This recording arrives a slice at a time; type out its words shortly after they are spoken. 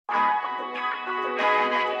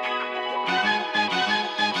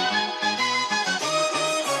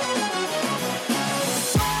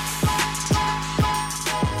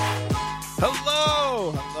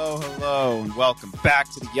welcome back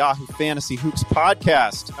to the Yahoo Fantasy Hoops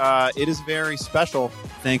podcast. It is a very special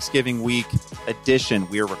Thanksgiving week edition.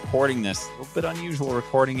 We are recording this, a little bit unusual,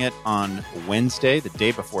 recording it on Wednesday, the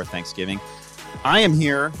day before Thanksgiving. I am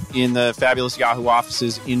here in the fabulous Yahoo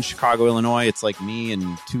offices in Chicago, Illinois. It's like me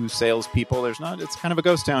and two salespeople. It's kind of a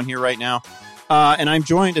ghost town here right now. And I'm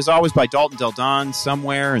joined, as always, by Dalton Del Don,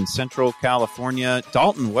 somewhere in Central California.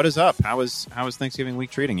 Dalton, what is up? How is Thanksgiving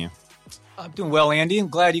week treating you? I'm doing well, Andy. I'm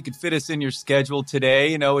glad you could fit us in your schedule today.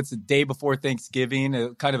 You know, it's the day before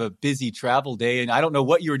Thanksgiving, kind of a busy travel day. And I don't know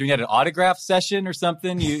what you were doing. You had an autograph session or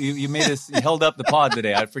something? You made us, you held up the pod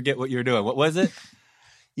today. I forget what you were doing. What was it?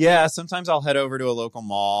 Yeah, sometimes I'll head over to a local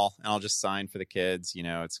mall and I'll just sign for the kids. You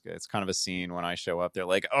know, it's kind of a scene when I show up. They're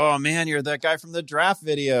like, "Oh man, you're that guy from the draft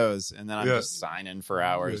videos," and then I'm just signing for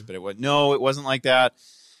hours. Yeah. But it wasn't like that.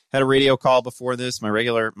 Had a radio call before this. My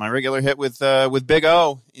regular hit with Big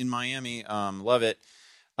O in Miami. Love it.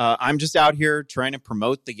 I'm just out here trying to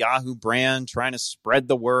promote the Yahoo brand, trying to spread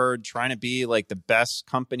the word, trying to be like the best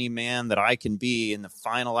company man that I can be in the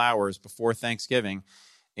final hours before Thanksgiving.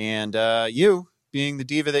 And you, being the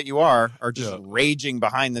diva that you are just raging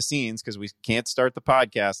behind the scenes because we can't start the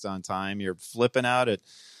podcast on time. You're flipping out at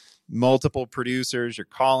multiple producers. You're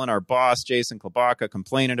calling our boss, Jason Klobaka,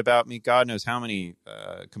 complaining about me. God knows how many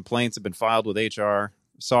complaints have been filed with HR.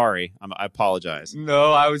 Sorry, I apologize.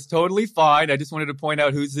 No, I was totally fine. I just wanted to point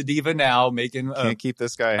out who's the diva now, making can't keep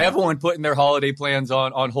this guy happy. Everyone putting their holiday plans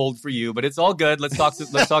on hold for you, but it's all good. Let's talk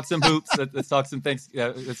some hoops. Let's talk some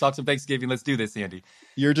Thanksgiving. Let's do this, Andy.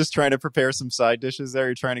 You're just trying to prepare some side dishes there.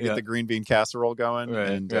 You're trying to get the green bean casserole going,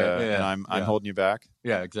 and I'm holding you back.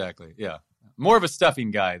 Yeah, exactly. Yeah, more of a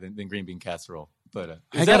stuffing guy than green bean casserole. But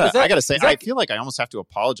I gotta say, I feel like I almost have to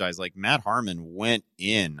apologize. Like Matt Harmon went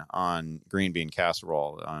in on green bean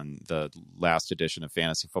casserole on the last edition of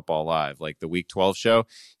Fantasy Football Live, like the Week 12 show.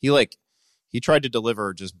 He tried to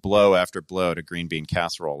deliver just blow after blow to green bean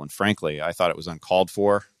casserole, and frankly, I thought it was uncalled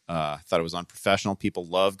for. I thought it was unprofessional. People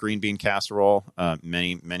love green bean casserole.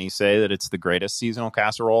 Many say that it's the greatest seasonal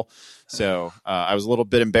casserole. So I was a little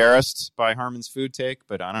bit embarrassed by Harmon's food take,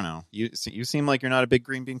 but I don't know. You seem like you're not a big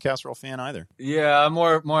green bean casserole fan either. Yeah, I'm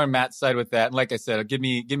more on Matt's side with that. And like I said, give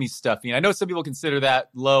me stuffing. I know some people consider that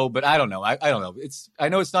low, but I don't know. I don't know. I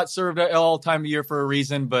know it's not served at all time of year for a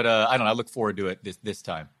reason, but I don't know. I look forward to it this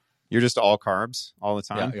time. You're just all carbs all the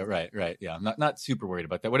time? Yeah, right. Yeah, I'm not super worried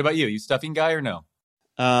about that. What about you? You stuffing guy or no?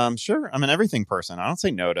 Sure. I'm an everything person. I don't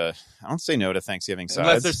say no to Thanksgiving sides.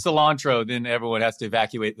 Unless there's cilantro, then everyone has to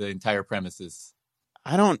evacuate the entire premises.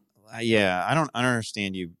 I don't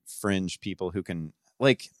understand you fringe people who can,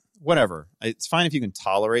 like, whatever. It's fine if you can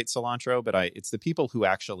tolerate cilantro, but it's the people who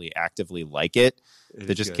actually actively like it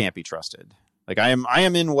that just can't be trusted. Like I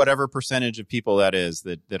am in whatever percentage of people that is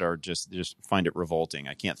that are just find it revolting.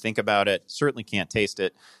 I can't think about it. Certainly can't taste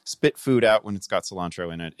it. Spit food out when it's got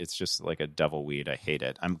cilantro in it. It's just like a devil weed. I hate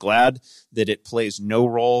it. I'm glad that it plays no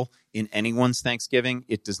role in anyone's Thanksgiving.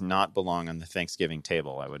 It does not belong on the Thanksgiving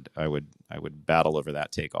table. I would battle over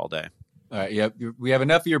that take all day. All right. Yeah. We have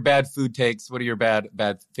enough of your bad food takes. What are your bad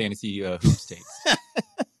fantasy hoops takes?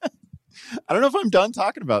 I don't know if I'm done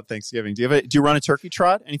talking about Thanksgiving. Do you run a turkey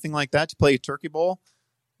trot? Anything like that? Do you play a turkey bowl?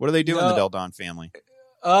 What do they do in the Del Don family?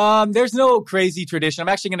 There's no crazy tradition. I'm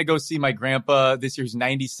actually going to go see my grandpa this year's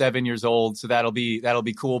 97 years old. So that'll be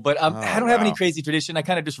cool. But I don't have any crazy tradition. I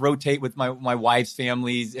kind of just rotate with my wife's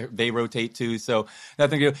families. They rotate too. So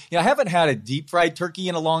nothing to do. You know, I haven't had a deep fried turkey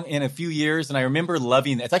in a few years. And I remember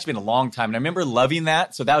loving that. It's actually been a long time. And I remember loving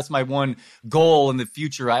that. So that was my one goal in the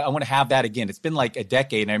future. I want to have that again. It's been like a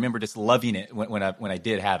decade. And I remember just loving it when I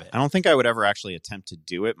did have it. I don't think I would ever actually attempt to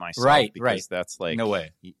do it myself. Right. Because that's like, no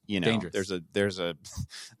way. You know, dangerous.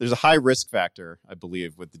 There's a high risk factor, I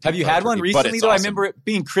believe, with the deep Have you had one recently, though? Awesome. I remember it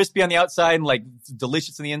being crispy on the outside and like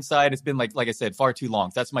delicious on the inside. It's been like I said, far too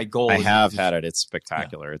long. That's my goal. I have had it. It's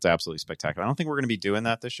spectacular. Yeah. It's absolutely spectacular. I don't think we're going to be doing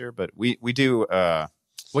that this year, but we do.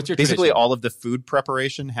 What's your basically tradition? All of the food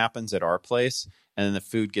preparation happens at our place, and then the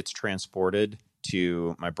food gets transported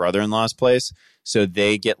to my brother-in-law's place, so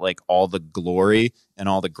they get like all the glory and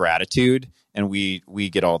all the gratitude, and we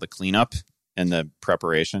get all the cleanup and the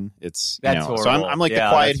preparation. It's horrible. So I'm like the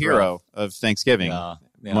quiet hero of Thanksgiving,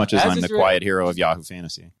 much as I'm the quiet hero of Yahoo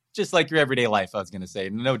Fantasy. Just like your everyday life, I was going to say,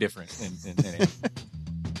 no different. All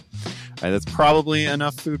right, that's probably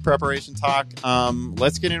enough food preparation talk.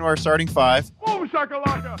 Let's get into our starting five. Boom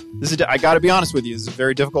shakalaka! I got to be honest with you. This is a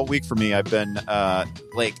very difficult week for me. I've been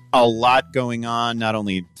like a lot going on, not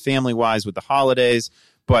only family wise with the holidays,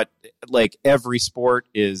 but like every sport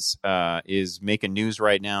is making news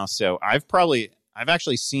right now. So I've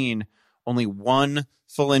actually seen only one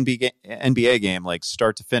NBA game, like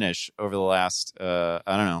start to finish over the last, I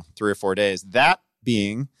don't know, 3 or 4 days. That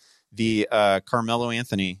being the Carmelo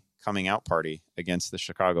Anthony coming out party against the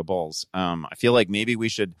Chicago Bulls. I feel like maybe we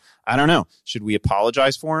should, I don't know, should we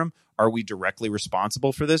apologize for him? Are we directly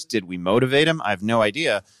responsible for this? Did we motivate him? I have no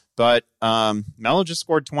idea. But Melo just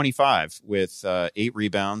scored 25 with 8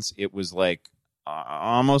 rebounds. It was like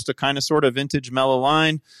almost a kind of sort of vintage Melo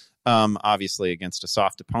line. Obviously against a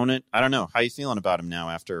soft opponent. I don't know. How are you feeling about him now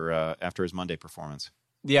after his Monday performance?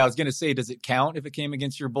 Yeah, I was going to say, does it count if it came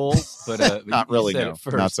against your Bulls? But not really, no.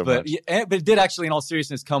 First. Not so much. But it did actually, in all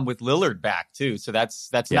seriousness, come with Lillard back too. So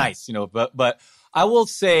that's nice, But I will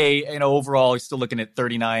say, overall, he's still looking at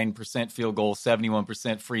 39% field goal,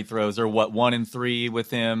 71% free throws, or 1-3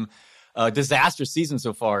 with him. Disastrous season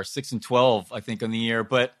so far, 6-12, I think, on the year.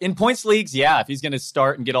 But in points leagues, yeah, if he's going to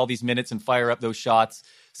start and get all these minutes and fire up those shots,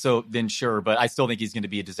 so then sure. But I still think he's going to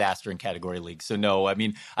be a disaster in category leagues. So no, I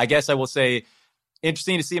mean, I guess I will say,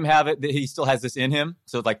 interesting to see him have it. That he still has this in him.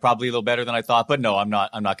 So like probably a little better than I thought. But no, I'm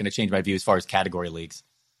not going to change my view as far as category leagues.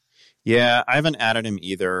 Yeah, I haven't added him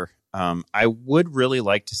either. I would really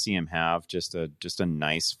like to see him have just a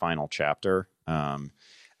nice final chapter.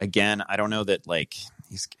 Again, I don't know that like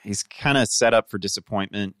he's kind of set up for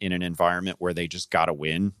disappointment in an environment where they just got to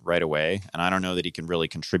win right away, and I don't know that he can really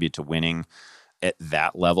contribute to winning at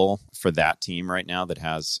that level for that team right now that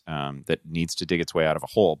has that needs to dig its way out of a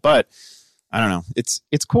hole. But I don't know.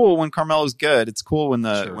 It's cool when Carmelo's good. It's cool when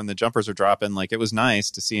the jumpers are dropping. Like it was nice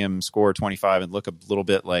to see him score 25 and look a little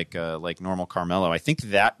bit like normal Carmelo. I think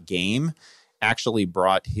that game actually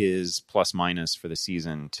brought his plus minus for the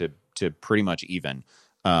season to pretty much even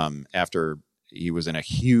after he was in a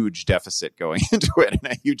huge deficit going into it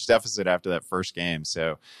and a huge deficit after that first game.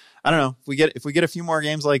 So I don't know if we get a few more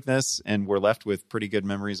games like this and we're left with pretty good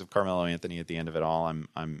memories of Carmelo Anthony at the end of it all.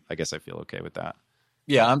 I guess I feel okay with that.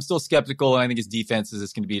 Yeah, I'm still skeptical, and I think his defense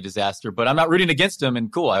is going to be a disaster. But I'm not rooting against him,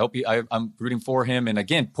 and cool. I'm rooting for him. And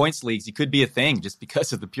again, points leagues, he could be a thing just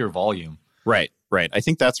because of the pure volume. Right. I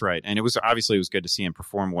think that's right. And it was good to see him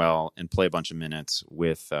perform well and play a bunch of minutes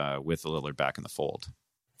with Lillard back in the fold.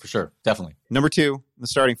 For sure, definitely. Number 2, the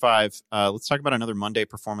starting 5. Let's talk about another Monday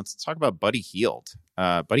performance. Let's talk about Buddy Hield.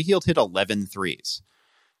 Buddy Hield hit 11 threes.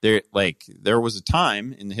 There was a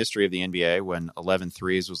time in the history of the NBA when 11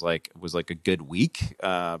 threes was like a good week,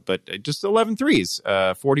 but just 11 threes,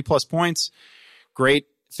 40 plus points, great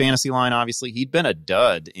fantasy line. Obviously, he'd been a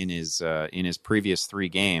dud in his previous 3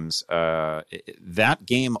 games. That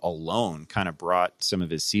game alone kind of brought some of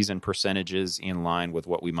his season percentages in line with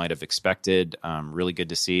what we might have expected. Really good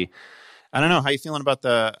to see. I don't know how you feeling about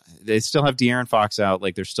they still have De'Aaron Fox out.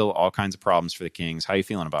 Like there's still all kinds of problems for the Kings. How you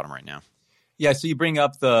feeling about him right now? Yeah, so you bring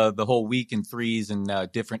up the whole week and threes and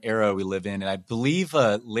different era we live in. And I believe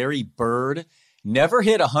Larry Bird never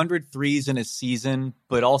hit 100 threes in a season,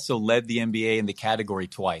 but also led the NBA in the category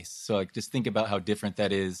twice. So just think about how different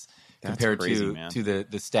that is compared to the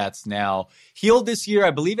stats now. Hield this year,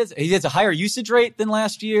 I believe he has a higher usage rate than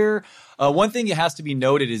last year. One thing that has to be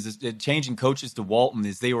noted is the change in coaches to Walton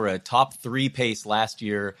is they were a top 3 pace last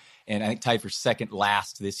year, and I think tied for second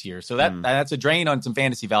last this year. So that's a drain on some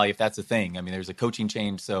fantasy value if that's a thing. I mean, there's a coaching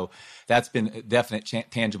change, so that's been a definite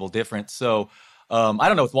tangible difference. So I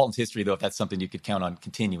don't know with Walton's history, though, if that's something you could count on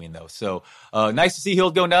continuing, though. So nice to see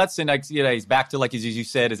Hield go nuts, and he's back to, like as you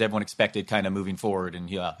said, as everyone expected, kind of moving forward, and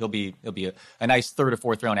he'll be a nice 3rd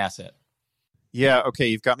or 4th round asset. Yeah, okay,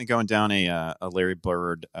 you've got me going down a Larry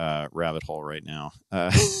Bird rabbit hole right now.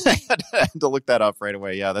 I had to look that up right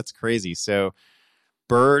away. Yeah, that's crazy. So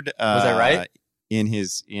Bird was that right?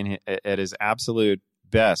 At his absolute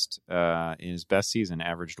best, in his best season,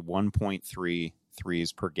 averaged 1.3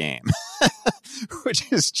 threes per game,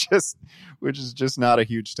 which is just not a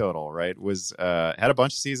huge total, right? Was had a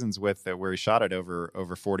bunch of seasons with where he shot it over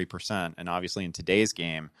 40%, and obviously in today's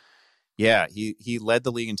game, yeah, he led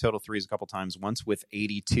the league in total threes a couple times, once with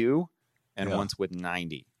 82 and once with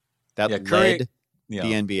 90. That led the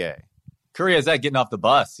NBA. Curry has that getting off the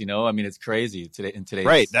bus, I mean, it's crazy in today's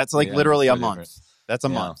right. That's like literally a month. Different. That's a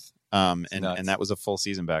month. And that was a full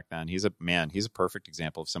season back then. He's a perfect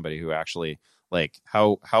example of somebody who actually like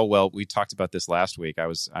how well we talked about this last week. I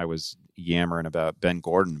was yammering about Ben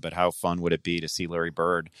Gordon, but how fun would it be to see Larry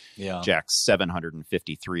Bird jack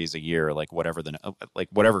 753s a year, like whatever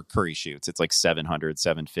Curry shoots. It's like 700,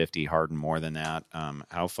 750, Harden more than that.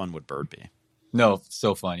 How fun would Bird be? No,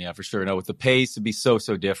 so fun, yeah, for sure. No, with the pace, it'd be so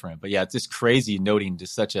different. But yeah, it's just crazy noting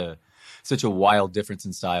just such a wild difference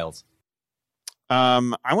in styles.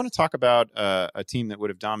 I want to talk about a team that would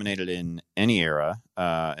have dominated in any era,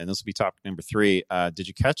 and this will be topic number 3. Did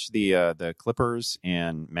you catch the Clippers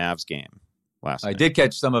and Mavs game? last night. I did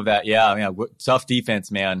catch some of that. Yeah. Tough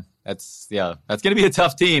defense, man. That's going to be a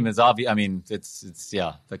tough team. It's obvious. I mean, it's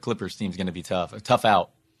the Clippers team's going to be tough. A tough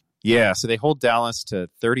out. Yeah. So they hold Dallas to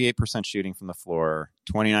 38% shooting from the floor,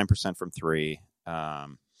 29% from three.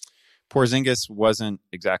 Porzingis wasn't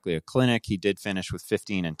exactly a clinic. He did finish with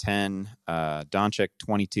 15 and 10. Doncic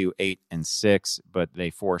 22, 8 and 6, but they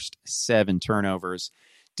forced 7 turnovers.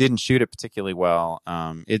 Didn't shoot it particularly well.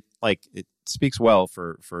 It speaks well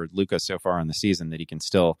for Luka so far in the season that he can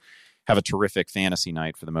still have a terrific fantasy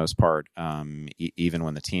night for the most part, even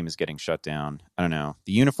when the team is getting shut down. I don't know.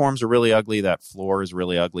 The uniforms are really ugly. That floor is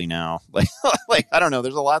really ugly now. Like I don't know.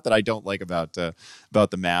 There's a lot that I don't like about the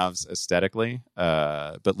Mavs aesthetically,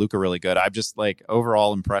 but Luka really good. I'm just like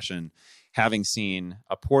overall impression, having seen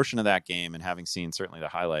a portion of that game and having seen certainly the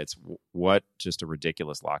highlights, what just a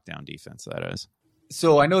ridiculous lockdown defense that is.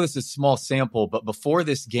 So I know this is a small sample, but before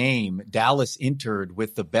this game, Dallas entered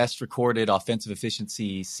with the best recorded offensive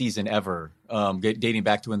efficiency season ever, dating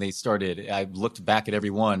back to when they started. I looked back at every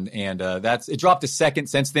one, and it dropped a second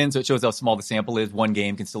since then, so it shows how small the sample is. One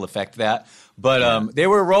game can still affect that. But they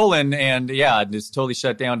were rolling, and just totally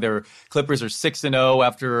shut down. Their Clippers are 6-0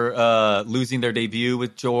 after losing their debut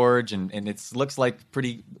with George, and it looks like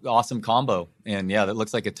pretty awesome combo. And that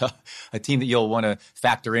looks like a team that you'll want to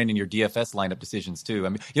factor in your DFS lineup decisions too. I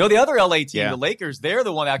mean, the other LA team, the Lakers, they're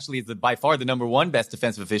the one actually is by far the number one best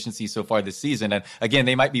defensive efficiency so far this season. And again,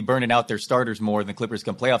 they might be burning out their starters more than Clippers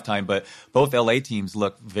come playoff time, but both LA teams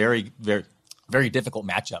look very, very, very difficult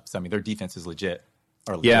matchups. I mean, their defense is legit.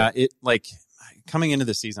 Yeah, coming into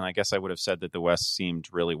the season, I guess I would have said that the West seemed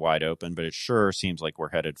really wide open, but it sure seems like we're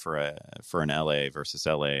headed for an LA versus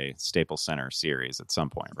LA Staples Center series at some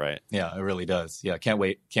point, right? Yeah, it really does. Yeah, can't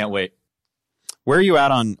wait. Where are you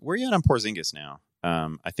at on Porzingis now?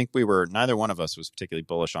 I think neither one of us was particularly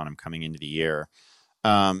bullish on him coming into the year.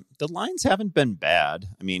 The lines haven't been bad.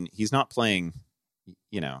 I mean, he's not playing,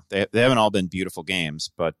 they haven't all been beautiful games,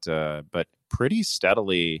 but pretty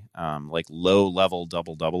steadily, like low level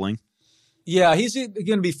double-doubling. Yeah, he's going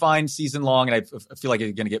to be fine season long, and I feel like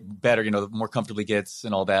he's going to get better, the more comfortable he gets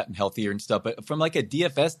and all that and healthier and stuff. But from like a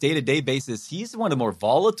DFS day-to-day basis, he's one of the more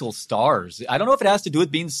volatile stars. I don't know if it has to do with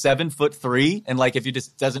being 7'3", and like if he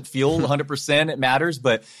just doesn't feel 100%, it matters.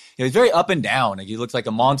 But he's very up and down. Like, he looks like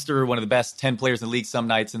a monster, one of the best 10 players in the league some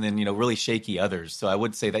nights, and then really shaky others. So I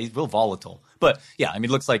would say that he's real volatile. But yeah, I mean,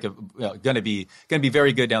 it looks like going to be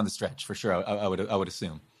very good down the stretch for sure. I would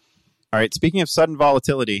assume. All right. Speaking of sudden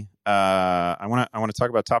volatility, I want to talk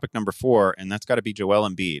about topic number 4, and that's got to be Joel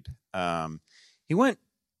Embiid. He went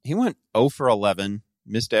 0 for 11,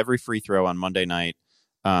 missed every free throw on Monday night,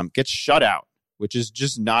 gets shut out, which is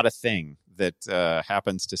just not a thing that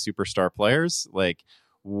happens to superstar players. Like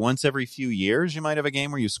once every few years, you might have a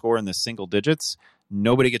game where you score in the single digits.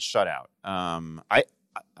 Nobody gets shut out.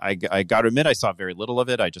 I got to admit, I saw very little of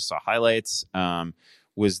it. I just saw highlights.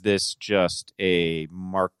 Was this just a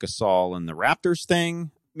Marc Gasol and the Raptors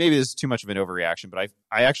thing? Maybe this is too much of an overreaction, but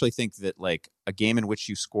I actually think that like a game in which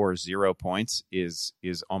you score 0 points is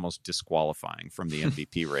almost disqualifying from the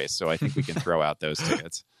MVP race. So I think we can throw out those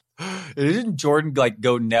tickets. Didn't Jordan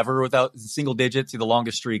go never without single digits? The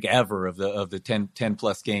longest streak ever of the 10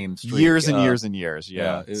 plus game streak. Years and years and years.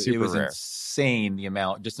 Yeah, it was rare. Insane the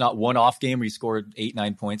amount. Just not one off game where he scored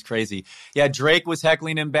 8-9 points. Crazy. Yeah, Drake was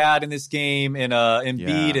heckling him bad in this game, and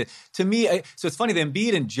Embiid. Yeah. To me, so it's funny. The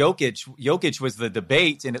Embiid and Jokic was the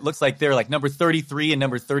debate, and it looks like they're like number 33 and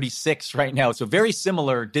number 36 right now. So very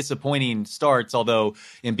similar, disappointing starts. Although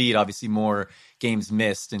Embiid obviously more games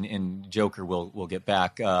missed, and Joker will get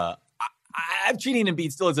back. I'm treating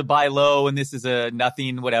Embiid still as a buy low, and this is a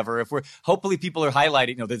nothing, whatever. Hopefully people are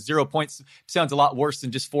highlighting, the 0 points sounds a lot worse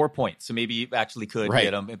than just 4 points. So maybe you actually could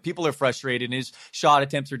get him. And people are frustrated, and his shot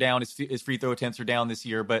attempts are down, his free throw attempts are down this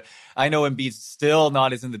year. But I know Embiid's still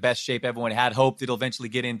not as in the best shape everyone had hoped it'll eventually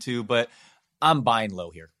get into, but I'm buying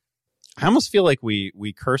low here. I almost feel like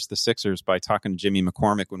we cursed the Sixers by talking to Jimmy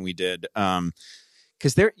McCormick when we did.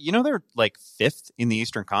 Because they're like 5th in the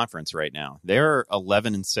Eastern Conference right now. They're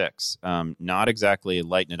 11-6. Not exactly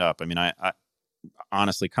lighting it up. I mean, I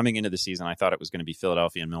honestly, coming into the season, I thought it was going to be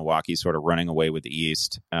Philadelphia and Milwaukee sort of running away with the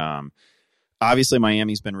East. Obviously,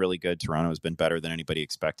 Miami's been really good. Toronto has been better than anybody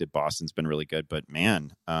expected. Boston's been really good. But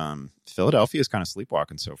man, Philadelphia is kind of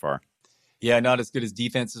sleepwalking so far. Yeah, not as good as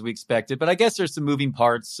defense as we expected, but I guess there's some moving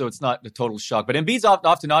parts, so it's not a total shock. But Embiid's off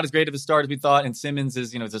to not as great of a start as we thought, and Simmons is,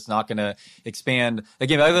 just not going to expand.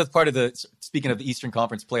 Again, that's part of speaking of the Eastern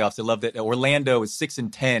Conference playoffs, I love that Orlando is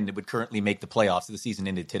 6-10. It would currently make the playoffs if the season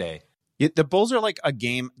ended today. The Bulls are like a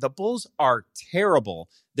game. The Bulls are terrible.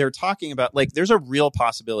 They're talking about, like, there's a real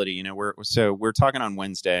possibility, we're talking on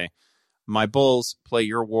Wednesday. my Bulls play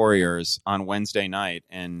your Warriors on Wednesday night,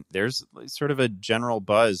 and there's sort of a general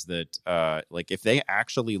buzz that like if they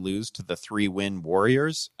actually lose to the 3-win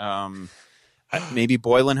Warriors, maybe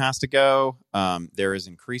Boylan has to go. There is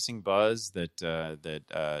increasing buzz that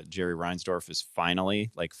Jerry Reinsdorf is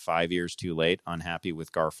finally, like 5 years too late, unhappy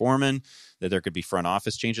with Gar Forman, that there could be front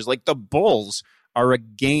office changes. Like the Bulls are a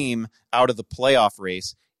game out of the playoff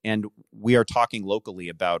race, and we are talking locally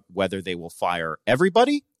about whether they will fire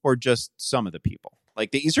everybody or just some of the people.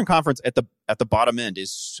 Like the Eastern Conference at the bottom end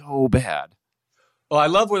is so bad. Well, I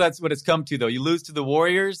love what it's come to, though. You lose to the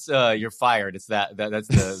Warriors, you're fired. It's that's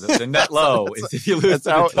the net low. If you lose,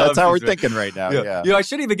 that's how we're thinking right now. Yeah. You know, I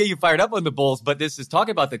shouldn't even get you fired up on the Bulls, but this is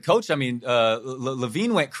talking about the coach. I mean,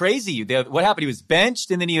 Levine went crazy. What happened? He was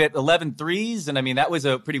benched, and then he had 11 threes, and I mean that was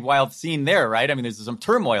a pretty wild scene there, right? I mean, there's some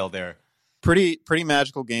turmoil there. Pretty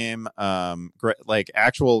magical game. Great, like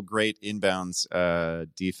actual great inbounds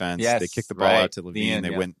defense. Yes, they kick the ball out to Levine.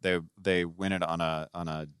 End, they win it on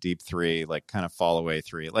a deep three, like kind of fall away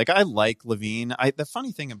three. Like I like Levine. The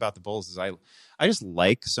funny thing about the Bulls is I just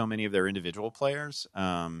like so many of their individual players.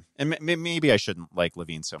 And maybe I shouldn't like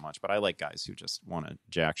Levine so much, but I like guys who just want to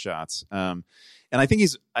jack shots. And I think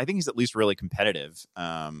he's at least really competitive.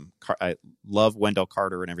 I love Wendell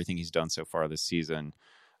Carter and everything he's done so far this season.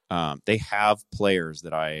 They have players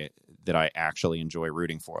that I actually enjoy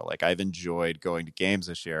rooting for. Like I've enjoyed going to games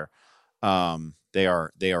this year. They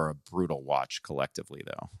are a brutal watch collectively,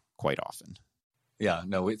 though, quite often. Yeah,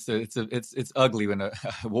 no, it's ugly when a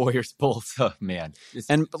Warriors Bulls. Oh, man,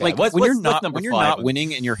 when you're not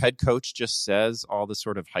winning and your head coach just says all the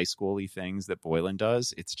sort of high schooly things that Boylan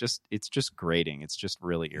does, it's just grating. It's just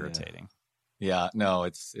really irritating. Yeah, no,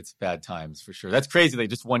 it's bad times for sure. That's crazy. They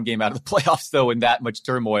just won game out of the playoffs, though, in that much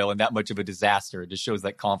turmoil and that much of a disaster. It just shows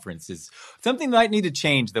that conference is something that might need to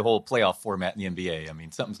change the whole playoff format in the NBA. I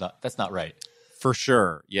mean, that's not right. For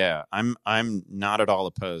sure. Yeah, I'm not at all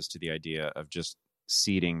opposed to the idea of just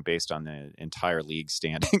seeding based on the entire league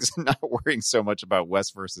standings and not worrying so much about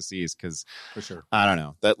West versus East, because for sure, I don't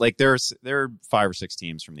know that like there are 5 or 6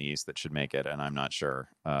 teams from the East that should make it, and I'm not sure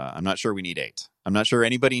we need 8. I'm not sure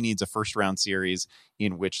anybody needs a first round series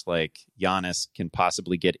in which like Giannis can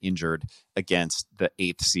possibly get injured against the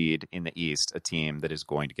 8th seed in the East, a team that is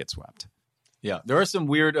going to get swept. Yeah, there are some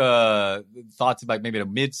weird thoughts about maybe a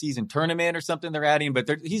mid-season tournament or something they're adding, but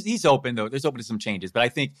he's open though. There's open to some changes, but I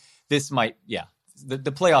think this might,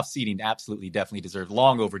 the playoff seeding absolutely, definitely deserves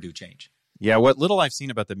long overdue change. Yeah, what little I've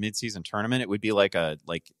seen about the mid-season tournament, it would be like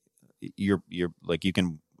you're like you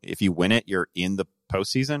can, if you win it, you're in the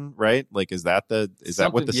postseason, right? Like, is that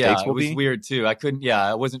what the stakes will be? Yeah, it was weird too.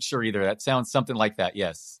 I wasn't sure either. That sounds something like that.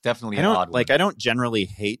 Yes, definitely an odd one. I don't generally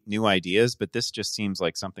hate new ideas, but this just seems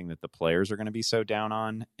like something that the players are going to be so down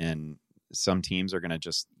on, and some teams are going to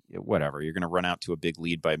just, whatever. You're going to run out to a big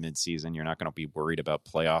lead by midseason. You're not going to be worried about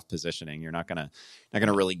playoff positioning. You're not going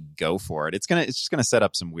to really go for it. It's just going to set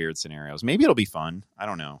up some weird scenarios. Maybe it'll be fun. I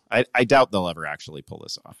don't know. I doubt they'll ever actually pull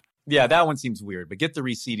this off. Yeah, that one seems weird, but get the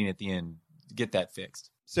reseeding at the end. Get that fixed.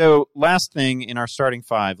 So last thing in our starting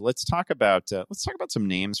 5, let's talk about some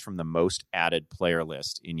names from the most added player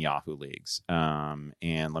list in Yahoo leagues. And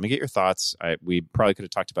let me get your thoughts. We probably could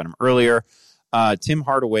have talked about him earlier. Tim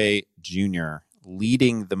Hardaway Jr.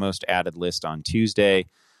 leading the most added list on Tuesday.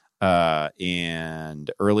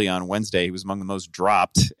 And early on Wednesday, he was among the most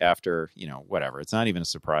dropped after, whatever. It's not even a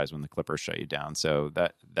surprise when the Clippers shut you down. So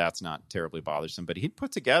that's not terribly bothersome. But he'd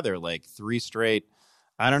put together like 3 straight,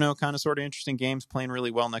 I don't know, kind of sort of interesting games, playing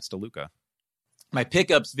really well next to Luka. My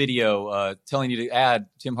pickups video telling you to add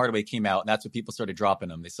Tim Hardaway came out, and that's what people started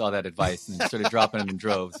dropping him. They saw that advice and started dropping him in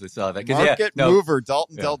droves. They saw that. Mover,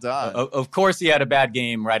 Dalton Del Don. Of course, he had a bad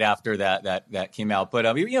game right after that came out.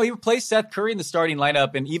 But he replaced Seth Curry in the starting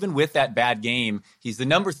lineup, and even with that bad game, he's the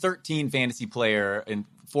number 13 fantasy player in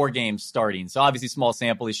 4 games starting. So obviously, small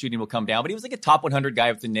sample, his shooting will come down. But he was like a top 100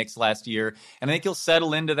 guy with the Knicks last year, and I think he'll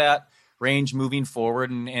settle into that range moving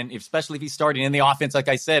forward, and especially if he's starting in the offense, like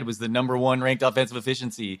I said, was the number 1 ranked offensive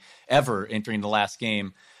efficiency ever entering the last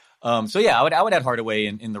game. I would add Hardaway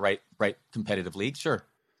in the right competitive league, sure.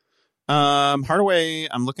 Hardaway,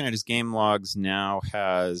 I'm looking at his game logs now,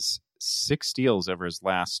 has 6 steals over his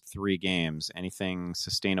last 3 games. Anything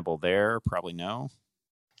sustainable there? Probably no.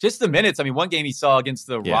 Just the minutes. I mean, one game he saw against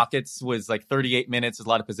the Rockets was like 38 minutes. There's a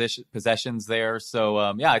lot of possessions there. So,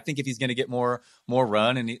 I think if he's going to get more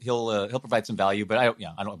run, and he'll provide some value. But I don't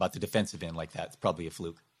know about the defensive end like that. It's probably a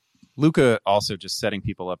fluke. Luka also just setting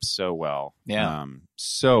people up so well. Yeah.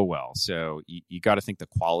 So well. So you got to think the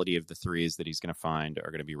quality of the threes that he's going to find are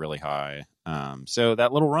going to be really high. So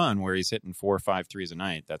that little run where he's hitting 4 or 5 threes a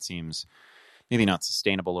night, that seems maybe not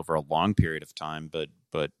sustainable over a long period of time, but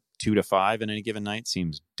 2 to 5 in any given night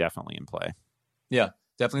seems definitely in play. Yeah.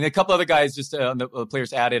 Definitely. A couple other guys, just the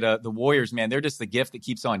players added, the Warriors, man, they're just the gift that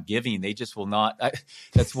keeps on giving. They just will not.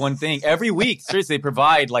 That's one thing. Every week, seriously, they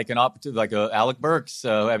provide like an opportunity, like Alec Burks,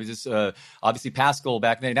 obviously Pascal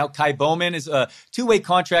back then. Now Kai Bowman is a two-way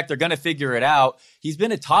contract. They're going to figure it out. He's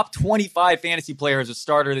been a top 25 fantasy player as a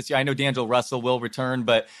starter this year. I know D'Angelo Russell will return,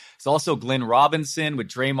 but it's also Glenn Robinson with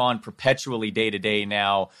Draymond perpetually day to day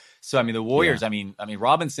now. So, I mean, the Warriors, I mean,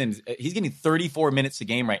 Robinson, he's getting 34 minutes a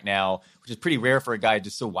game right now, which is pretty rare for a guy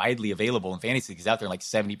just so widely available in fantasy. He's out there like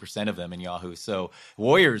 70% of them in Yahoo. So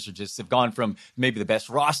Warriors have gone from maybe the best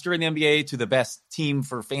roster in the NBA to the best team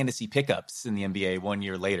for fantasy pickups in the NBA 1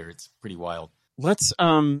 year later. It's pretty wild. Let's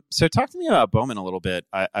so talk to me about Bowman a little bit.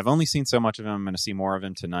 I've only seen so much of him. I'm going to see more of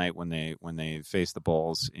him tonight when they face the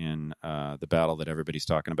Bulls in the battle that everybody's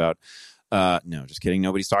talking about. No, just kidding.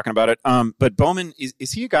 Nobody's talking about it. But Bowman,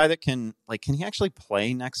 is he a guy that can he actually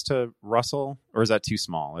play next to Russell, or is that too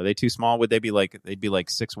small? Are they too small? Would they'd be like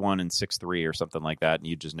 6'1" and 6'3" or something like that, and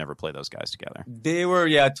you'd just never play those guys together? They were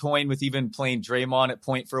toying with even playing Draymond at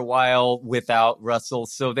point for a while without Russell,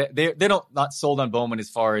 so they don't not sold on Bowman as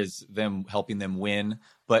far as them helping them win.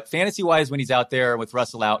 But fantasy-wise, when he's out there with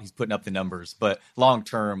Russell out, he's putting up the numbers. But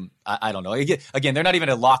long-term, I don't know. Again, they're not even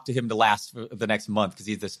a lock to him to last for the next month because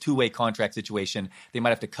he's this two-way contract situation. They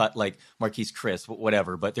might have to cut like Marquise Chris,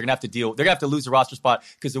 whatever. But they're going to have to lose a roster spot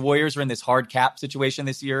because the Warriors are in this hard cap situation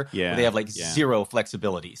this year where they have zero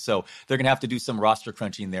flexibility. So they're going to have to do some roster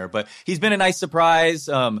crunching there. But he's been a nice surprise.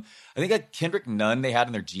 I think Kendrick Nunn they had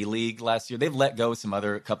in their G League last year. They've let go some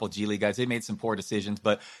other couple G League guys. They made some poor decisions,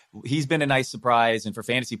 but he's been a nice surprise. And for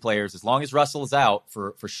fantasy players, as long as Russell is out,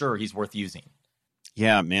 for sure, he's worth using.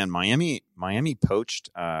 Yeah, man, Miami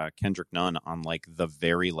poached Kendrick Nunn on like the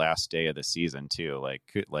very last day of the season too.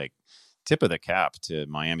 Like tip of the cap to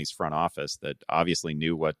Miami's front office that obviously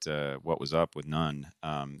knew what was up with Nunn.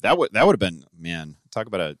 That would have been, man, talk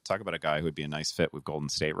about a guy who would be a nice fit with Golden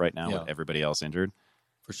State right now with everybody else injured.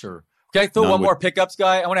 For sure. Okay, throw one more pickups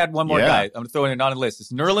guy. I want to add one more guy. I'm going to throw in on the list.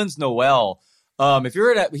 It's Nerlens Noel. If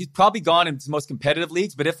you're he's probably gone into the most competitive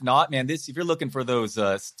leagues, but if not, man, if you're looking for those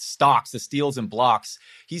stocks, the steals and blocks,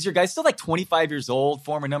 he's your guy. Still like 25 years old,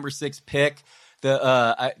 former number 6 pick.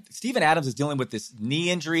 Steven Adams is dealing with this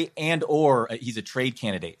knee injury or he's a trade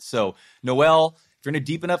candidate. So Noel, if you're in a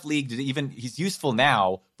deep enough league he's useful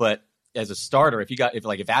now, but as a starter,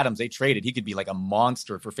 if Adams they traded, he could be like a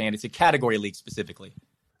monster for fantasy category league specifically.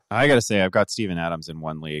 I got to say, I've got Steven Adams in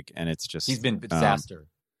one league, and it's just... He's been a disaster.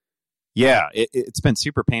 It's been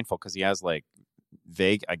super painful because he has, like,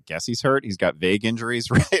 vague... I guess he's hurt. He's got vague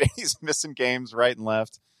injuries, right? He's missing games right and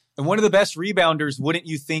left. And one of the best rebounders, wouldn't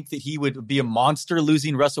you think that he would be a monster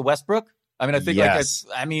losing Russell Westbrook? I mean, I think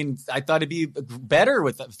I thought it'd be better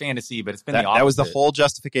with fantasy, but it's been the opposite. That was the whole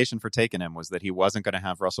justification for taking him, was that he wasn't going to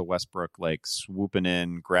have Russell Westbrook like swooping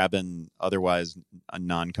in, grabbing otherwise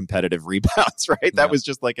non-competitive rebounds, right? That was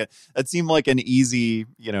just it seemed like an easy,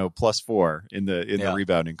 +4 in the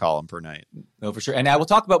rebounding column per night. No, for sure. And I will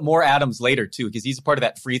talk about more Adams later too, because he's a part of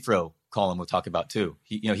that free throw column we'll talk about too.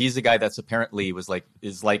 He's the guy that's apparently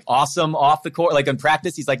is awesome off the court. Like in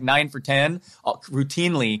practice, he's like 9 for 10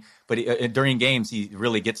 routinely, but during games, he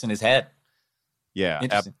really gets in his head. Yeah,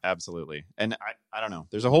 absolutely. And I don't know.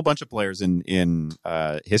 There's a whole bunch of players in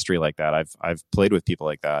history like that. I've played with people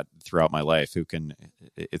like that throughout my life who can.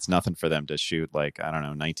 It's nothing for them to shoot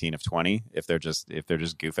 19 of 20 if they're just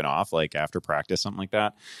goofing off like after practice, something like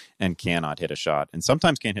that, and cannot hit a shot, and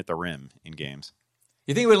sometimes can't hit the rim in games.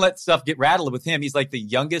 You think we would let stuff get rattled with him? He's like the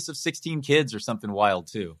youngest of 16 kids or something wild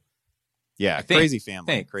too. Yeah, crazy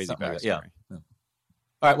family, crazy backstory. Yeah. All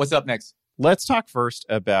right, what's up next? Let's talk first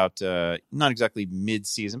about not exactly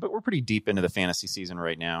mid-season, but we're pretty deep into the fantasy season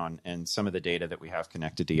right now, and some of the data that we have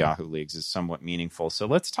connected to Yahoo Leagues is somewhat meaningful. So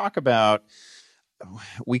let's talk about,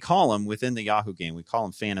 we call them within the Yahoo game, we call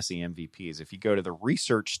them fantasy MVPs. If you go to the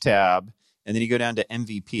research tab and then you go down to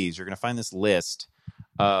MVPs, you're going to find this list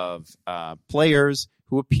of players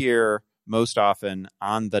who appear most often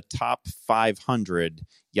on the top 500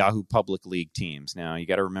 Yahoo Public League teams. Now, you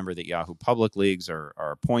got to remember that Yahoo Public Leagues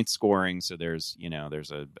are point scoring, so there's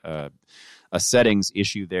a settings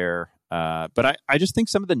issue there. But I just think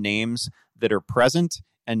some of the names that are present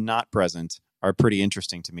and not present are pretty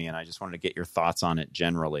interesting to me, and I just wanted to get your thoughts on it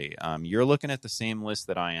generally. You're looking at the same list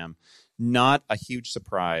that I am. Not a huge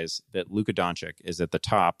surprise that Luka Doncic is at the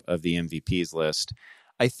top of the MVPs list.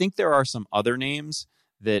 I think there are some other names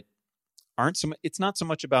that it's not so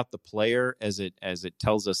much about the player as it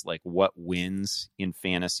tells us like what wins in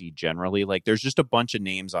fantasy generally. Like there's just a bunch of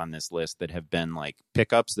names on this list that have been like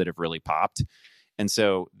pickups that have really popped. And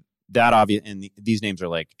so that obvious, and these names are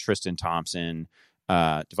like Tristan Thompson,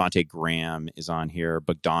 Devontae Graham is on here,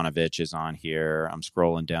 Bogdanovich is on here. I'm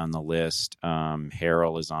scrolling down the list.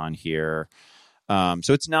 Harrell is on here.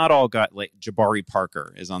 So it's not all got like Jabari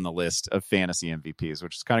Parker is on the list of fantasy MVPs,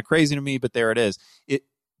 which is kind of crazy to me, but there it is.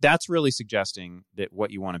 That's really suggesting that what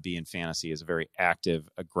you want to be in fantasy is a very active,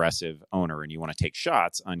 aggressive owner, and you want to take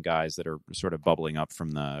shots on guys that are sort of bubbling up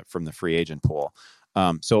from the free agent pool.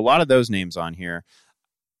 So a lot of those names on here.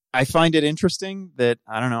 I find it interesting that,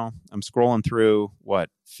 I don't know, I'm scrolling through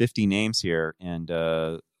 50 names here, and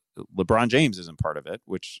LeBron James isn't part of it,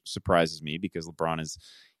 which surprises me because LeBron is,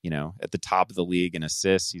 at the top of the league in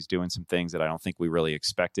assists. He's doing some things that I don't think we really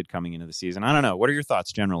expected coming into the season. I don't know. What are your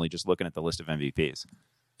thoughts generally, just looking at the list of MVPs?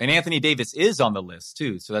 And Anthony Davis is on the list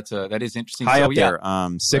too, so that is interesting. High up there,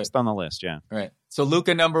 sixth on the list. Yeah, right. So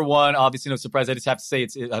Luka number one, obviously no surprise. I just have to say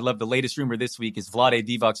I love the latest rumor this week is Vlade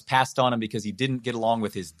Divac passed on him because he didn't get along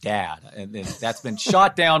with his dad, and that's been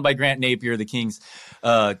shot down by Grant Napier, the Kings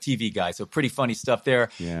TV guy. So pretty funny stuff there.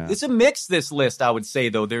 Yeah. It's a mix, this list, I would say,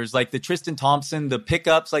 though. There's like the Tristan Thompson, the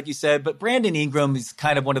pickups, like you said, but Brandon Ingram is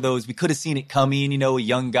kind of one of those we could have seen it coming. A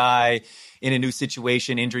young guy in a new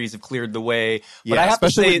situation. Injuries have cleared the way. But yeah, I have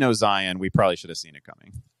especially to say, with no Zion, we probably should have seen it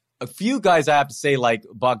coming. A few guys I have to say, like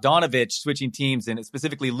Bogdanovich switching teams, and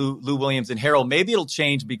specifically Lou Williams and Harrell. Maybe it'll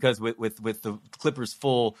change because with the Clippers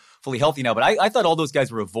fully healthy now. But I thought all those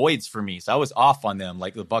guys were avoids for me, so I was off on them.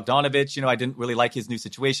 Like the Bogdanovich, I didn't really like his new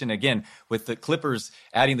situation. Again, with the Clippers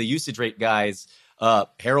adding the usage rate guys,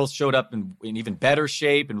 Harrell showed up in even better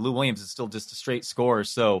shape, and Lou Williams is still just a straight scorer.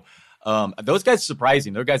 So. Those guys are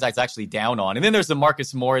surprising. Those guys I was actually down on. And then there's the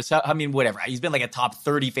Marcus Morris. Whatever. He's been like a top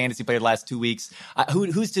 30 fantasy player the last 2 weeks.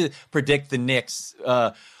 Who's to predict the Knicks?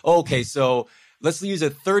 Okay, so let's use a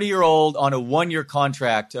 30-year-old on a 1-year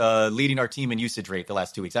contract leading our team in usage rate the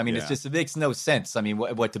last 2 weeks. It makes no sense.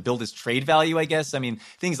 What to build his trade value, I guess?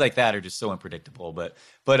 Things like that are just so unpredictable.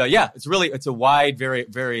 But yeah, it's a wide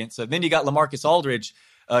variance. So then you got LaMarcus Aldridge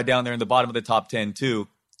down there in the bottom of the top 10 too.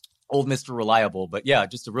 Old Mr. Reliable, but yeah,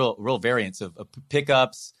 just a real variance of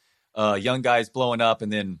pickups, young guys blowing up,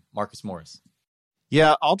 and then Marcus Morris.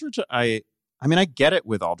 Yeah, Aldridge, I get it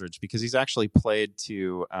with Aldridge because he's actually played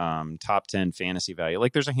to top 10 fantasy value.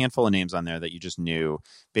 Like there's a handful of names on there that you just knew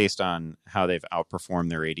based on how they've outperformed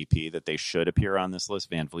their ADP that they should appear on this list.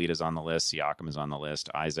 Van Vliet is on the list. Siakam is on the list.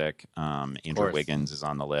 Isaac, Andrew Wiggins is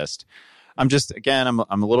on the list. I'm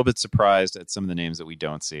a little bit surprised at some of the names that we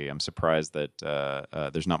don't see. I'm surprised that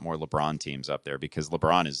there's not more LeBron teams up there because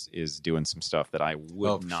LeBron is doing some stuff that I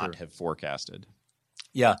would not have forecasted.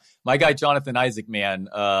 Yeah, my guy Jonathan Isaac, man,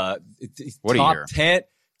 what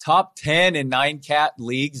top 10 in 9-cat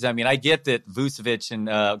leagues. I get that Vucevic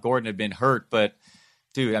and Gordon have been hurt, but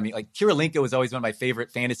dude, Kirilenko was always one of my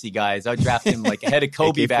favorite fantasy guys. I would draft him like ahead of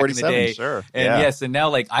Kobe back in the day. Sure. And yes, and now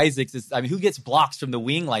like Isaacs is, who gets blocks from the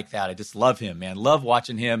wing like that? I just love him, man. Love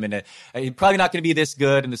watching him. And he's probably not going to be this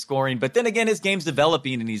good in the scoring. But then again, his game's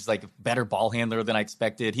developing and he's like a better ball handler than I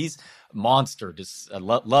expected. He's a monster. Just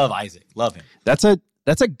love Isaac. Love him. That's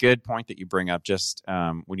a good point that you bring up. Just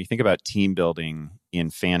when you think about team building in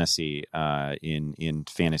fantasy, in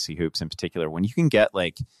fantasy hoops in particular, when you can get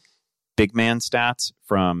like big man stats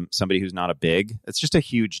from somebody who's not a big, it's just a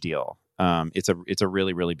huge deal. It's a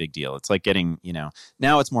really, really big deal. It's like getting,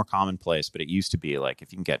 now it's more commonplace, but it used to be like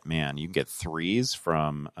if you can get threes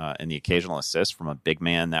from and the occasional assist from a big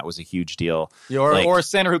man, that was a huge deal. Or a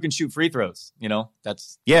center who can shoot free throws.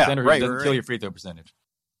 That's center who doesn't kill your free throw percentage.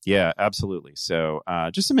 Yeah, absolutely. So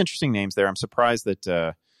just some interesting names there. I'm surprised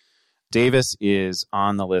that Davis is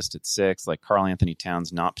on the list at 6. Like Karl Anthony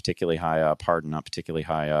Towns, not particularly high up. Harden, not particularly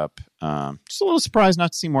high up. Just a little surprised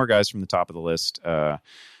not to see more guys from the top of the list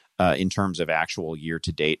in terms of actual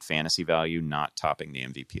year-to-date fantasy value, not topping the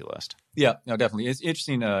MVP list. Yeah, no, definitely. It's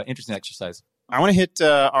interesting exercise. I want to hit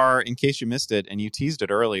our, in case you missed it, and you teased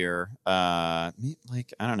it earlier, I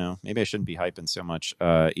don't know, maybe I shouldn't be hyping so much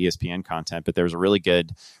ESPN content, but there was a really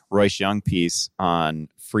good Royce Young piece on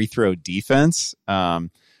free throw defense.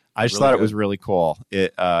 I just thought it was really cool.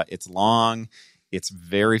 It's long. It's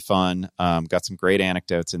very fun. Got some great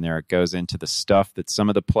anecdotes in there. It goes into the stuff that some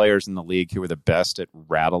of the players in the league who are the best at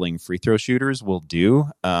rattling free throw shooters will do.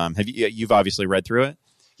 You've obviously read through it?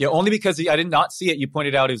 Yeah, only because I did not see it. You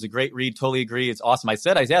pointed out it was a great read. Totally agree. It's awesome. I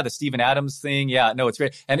said, the Steven Adams thing. Yeah, no, it's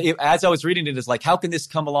great. And as I was reading it, it's like, how can this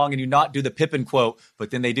come along and you not do the Pippin quote? But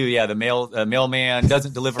then they do. Yeah, the mailman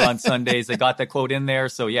doesn't deliver on Sundays. They got that quote in there.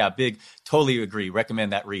 So yeah, totally agree.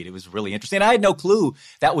 Recommend that read. It was really interesting. I had no clue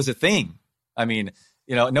that was a thing. I mean,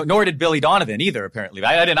 nor did Billy Donovan either, apparently.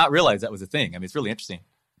 I did not realize that was a thing. I mean, it's really interesting.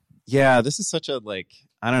 Yeah, this is such a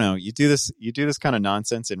I don't know. You do this kind of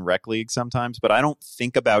nonsense in rec league sometimes, but I don't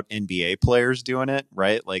think about NBA players doing it,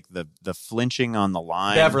 right? Like the flinching on the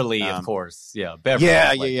line. Beverly, of course. Yeah, Beverly.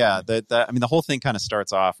 Yeah. I mean, the whole thing kind of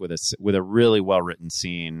starts off with a really well written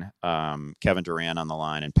scene. Kevin Durant on the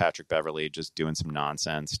line and Patrick Beverly just doing some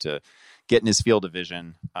nonsense to get in his field of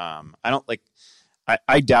vision.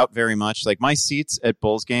 I doubt very much. Like, my seats at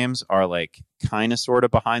Bulls games are like kind of sort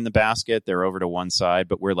of behind the basket. They're over to one side,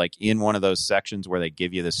 but we're like in one of those sections where they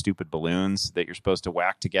give you the stupid balloons that you're supposed to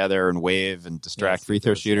whack together and wave and distract free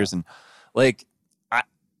throw shooters. Yeah. And like,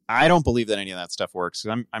 I don't believe that any of that stuff works.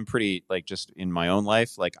 I'm pretty, like, just in my own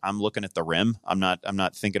life, like, I'm looking at the rim. I'm not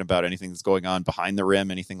thinking about anything that's going on behind the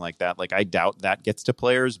rim, anything like that. Like, I doubt that gets to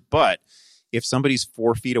players, but if somebody's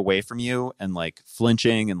 4 feet away from you and like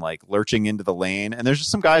flinching and like lurching into the lane, and there's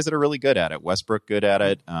just some guys that are really good at it. Westbrook good at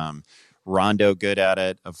it. Rondo good at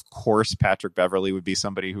it. Of course, Patrick Beverly would be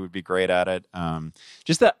somebody who would be great at it.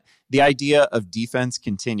 Just that the idea of defense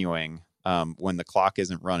continuing when the clock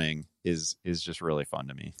isn't running is just really fun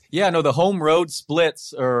to me. Yeah, no, the home road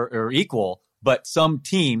splits are equal, but some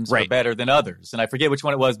teams are better than others. And I forget which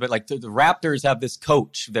one it was, but like the Raptors have this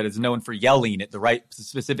coach that is known for yelling at the right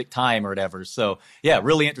specific time or whatever. So yeah,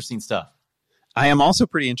 really interesting stuff. I am also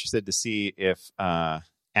pretty interested to see if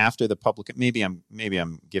after the public, maybe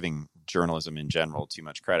I'm giving journalism in general too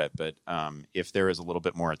much credit, but if there is a little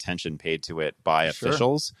bit more attention paid to it by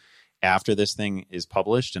officials after this thing is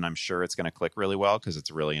published, and I'm sure it's going to click really well because it's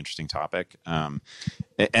a really interesting topic. And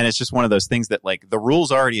it's just one of those things that, like, the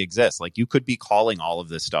rules already exist. Like, you could be calling all of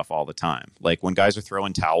this stuff all the time. Like, when guys are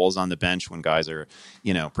throwing towels on the bench, when guys are,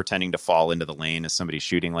 pretending to fall into the lane as somebody's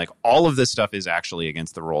shooting, like, all of this stuff is actually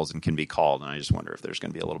against the rules and can be called. And I just wonder if there's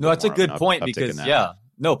going to be a little bit more. No, that's a good point because,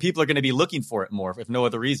 people are going to be looking for it more if no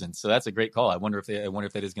other reason. So that's a great call. I wonder if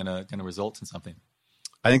that is going to result in something.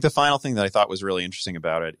 I think the final thing that I thought was really interesting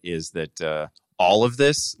about it is that all of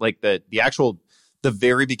this, like the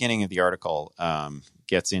very beginning of the article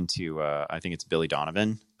gets into, I think it's Billy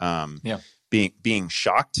Donovan being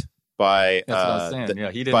shocked by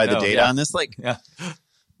the data on this. Like,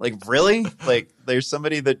 like, really? Like, there's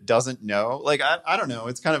somebody that doesn't know. Like, I don't know.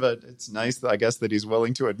 It's kind of it's nice, I guess, that he's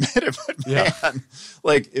willing to admit it. But man,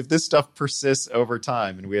 like, if this stuff persists over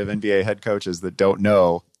time and we have NBA head coaches that don't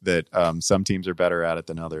know that some teams are better at it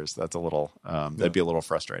than others, that's a little, that'd be a little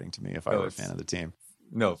frustrating to me if I were a fan of the team.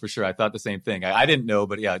 No, for sure. I thought the same thing. I didn't know,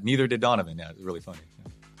 but yeah, neither did Donovan. Yeah, it was really funny.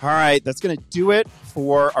 Yeah. All right, that's going to do it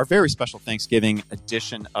for our very special Thanksgiving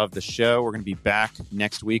edition of the show. We're going to be back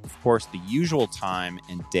next week, of course, the usual time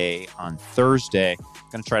and day on Thursday.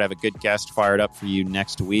 Going to try to have a good guest fired up for you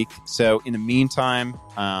next week. So in the meantime,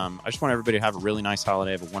 I just want everybody to have a really nice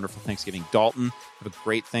holiday. Have a wonderful Thanksgiving. Dalton, have a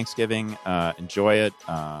great Thanksgiving. Enjoy it.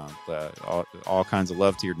 All kinds of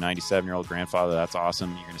love to your 97-year-old grandfather. That's awesome.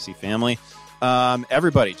 You're going to see family.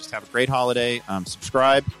 Everybody, just have a great holiday.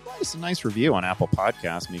 Subscribe. Write us a nice review on Apple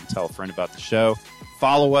Podcasts. Maybe tell a friend about the show.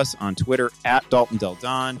 Follow us on Twitter at Dalton Del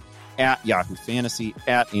Don, at Yahoo Fantasy,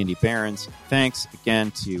 at Andy Behrens. Thanks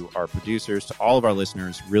again to our producers, to all of our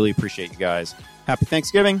listeners. Really appreciate you guys. Happy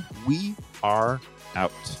Thanksgiving. We are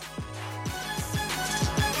out.